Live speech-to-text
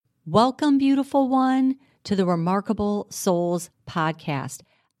Welcome, beautiful one, to the Remarkable Souls podcast.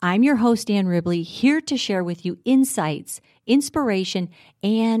 I'm your host, Ann Ribley, here to share with you insights, inspiration,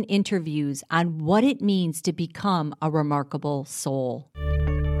 and interviews on what it means to become a remarkable soul.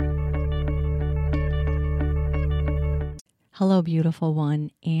 Hello, beautiful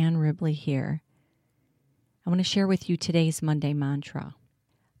one. Ann Ribley here. I want to share with you today's Monday mantra.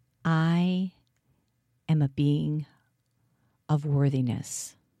 I am a being of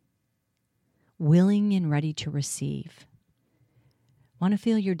worthiness, willing and ready to receive. Want to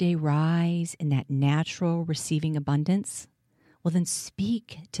feel your day rise in that natural receiving abundance? Well, then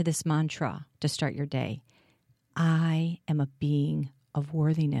speak to this mantra to start your day. I am a being of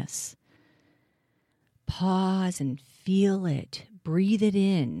worthiness. Pause and feel it. Breathe it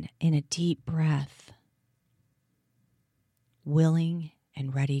in a deep breath. Willing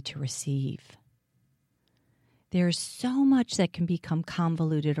and ready to receive. There's so much that can become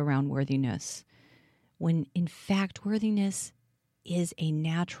convoluted around worthiness, when in fact worthiness is a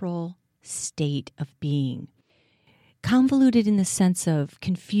natural state of being. Convoluted in the sense of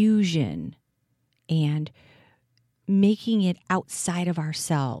confusion and making it outside of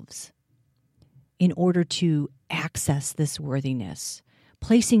ourselves in order to access this worthiness,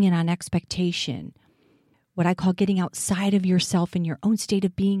 placing it on expectation, what I call getting outside of yourself and your own state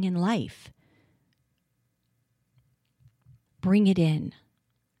of being in life. Bring it in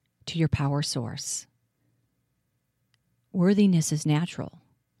to your power source. Worthiness is natural.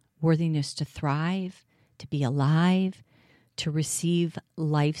 Worthiness to thrive, to be alive, to receive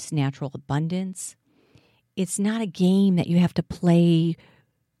life's natural abundance. It's not a game that you have to play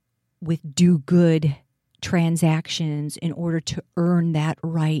with do-good transactions in order to earn that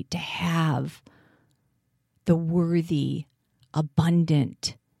right to have the worthy,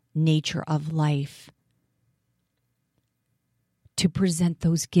 abundant nature of life, to present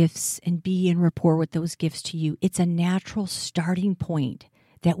those gifts and be in rapport with those gifts to you. It's a natural starting point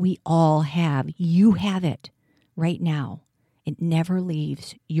that we all have. You have it right now. It never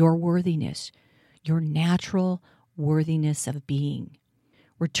leaves your worthiness, your natural worthiness of being.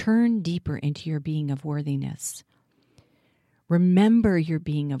 Return deeper into your being of worthiness. Remember your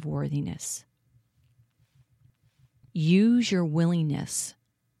being of worthiness. Use your willingness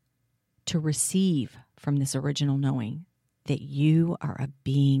to receive from this original knowing that you are a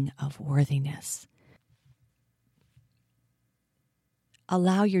being of worthiness.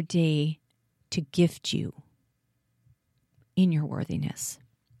 Allow your day to gift you in your worthiness.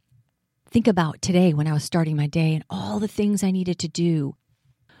 Think about today when I was starting my day and all the things I needed to do,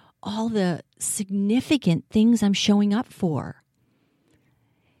 all the significant things I'm showing up for,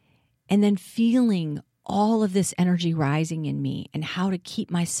 and then feeling all of this energy rising in me and how to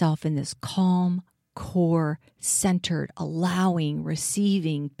keep myself in this calm, core, centered, allowing,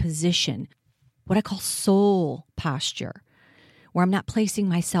 receiving position, what I call soul posture, where I'm not placing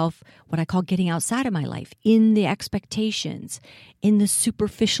myself, what I call getting outside of my life, in the expectations, in the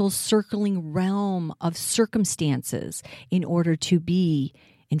superficial circling realm of circumstances in order to be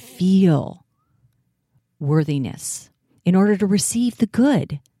and feel worthiness, in order to receive the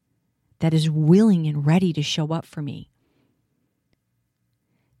good that is willing and ready to show up for me.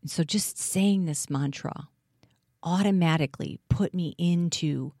 And so just saying this mantra automatically put me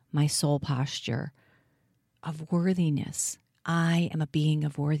into my soul posture of worthiness. I am a being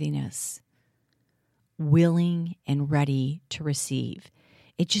of worthiness, willing and ready to receive.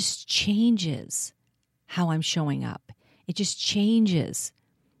 It just changes how I'm showing up. It just changes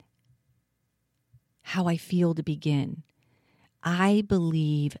how I feel to begin. I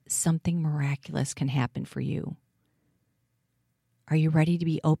believe something miraculous can happen for you. Are you ready to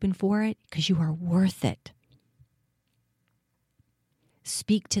be open for it? Because you are worth it.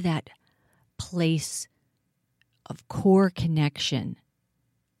 Speak to that place of core connection,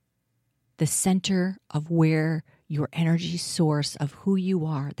 the center of where your energy source of who you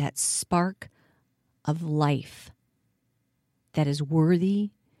are, that spark of life that is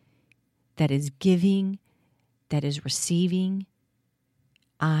worthy, that is giving, that is receiving.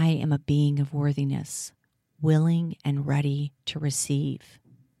 I am a being of worthiness, willing and ready to receive.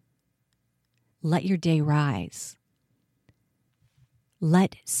 Let your day rise.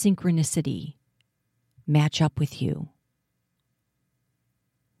 Let synchronicity match up with you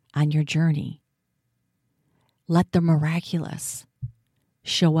on your journey. Let the miraculous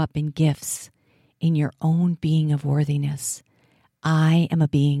show up in gifts in your own being of worthiness. I am a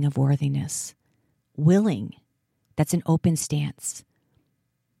being of worthiness, willing. That's an open stance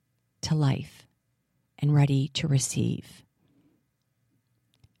to life and ready to receive.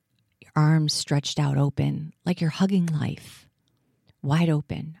 Your arms stretched out open like you're hugging life, wide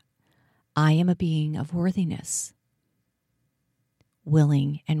open, I am a being of worthiness,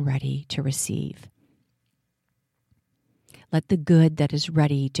 willing and ready to receive. Let the good that is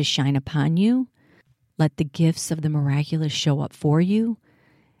ready to shine upon you. Let the gifts of the miraculous show up for you.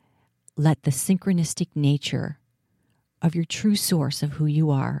 Let the synchronistic nature of your true source of who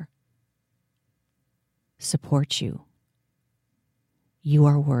you are support you. You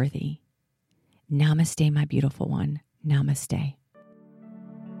are worthy. Namaste, my beautiful one. Namaste.